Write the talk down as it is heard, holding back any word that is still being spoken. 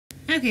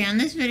Okay, on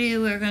this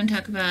video we're going to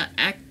talk about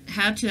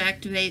how to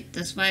activate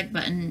the swag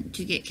button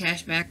to get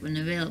cash back when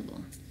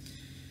available.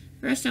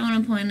 First I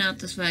want to point out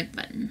the swag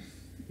button.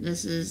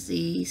 This is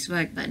the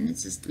swag button.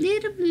 It's this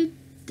little blue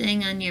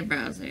thing on your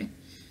browser.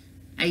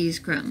 I use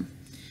Chrome.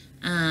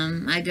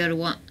 I go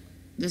to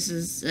this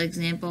is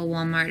example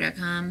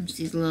walmart.com.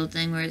 See the little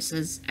thing where it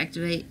says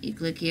activate, you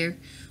click here.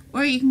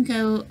 Or you can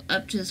go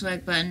up to the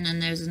swag button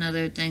and there's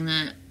another thing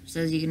that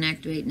says you can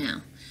activate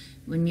now.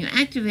 When you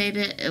activate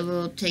it, it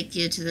will take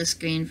you to the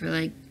screen for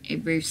like a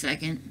brief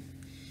second,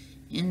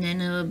 and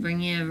then it will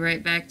bring you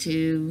right back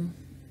to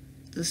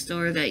the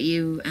store that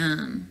you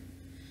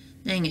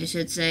it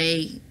should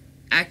say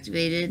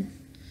activated.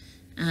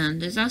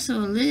 There's also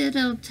a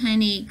little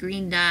tiny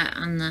green dot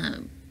on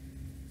the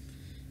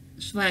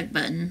swag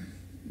button.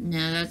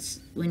 Now that's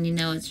when you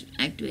know it's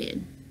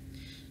activated.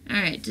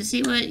 Alright, to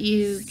see what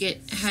you get,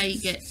 how you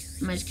get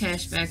much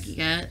cash back you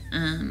got,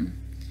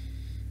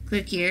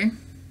 click here.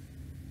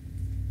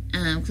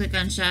 Click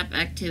on Shop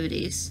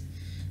Activities.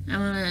 I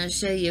want to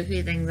show you a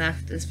few things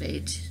off this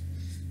page.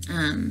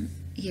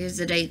 Here's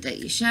the date that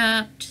you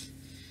shopped.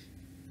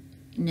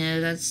 You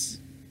know, that's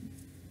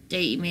the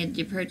date you made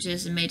your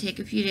purchase. It may take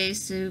a few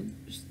days to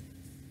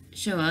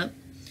show up.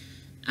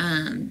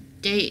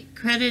 Date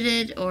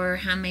credited, or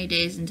how many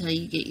days until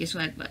you get your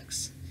swag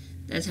bucks.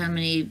 That's how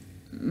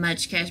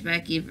much cash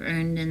back you've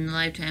earned in the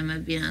lifetime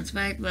of being on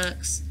swag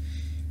bucks.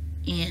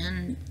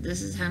 And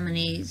this is how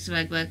many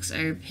swag bucks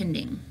are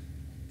pending.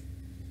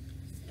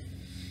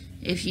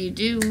 If you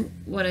do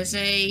what I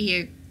say,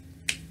 you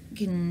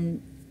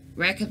can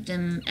rack up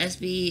them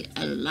SB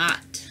a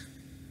lot.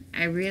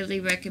 I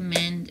really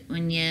recommend,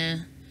 when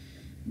you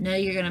know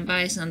you're going to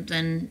buy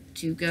something,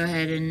 to go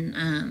ahead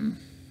and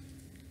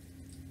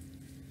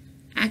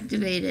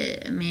activate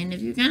it. I mean,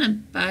 if you're going to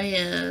buy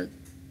a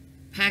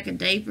pack of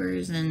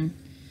diapers and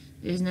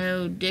there's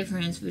no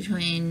difference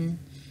between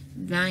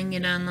buying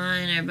it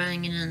online or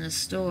buying it in the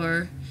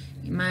store,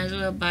 you might as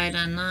well buy it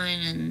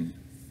online and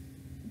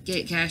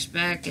get cash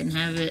back and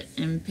have it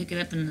and pick it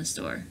up in the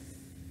store.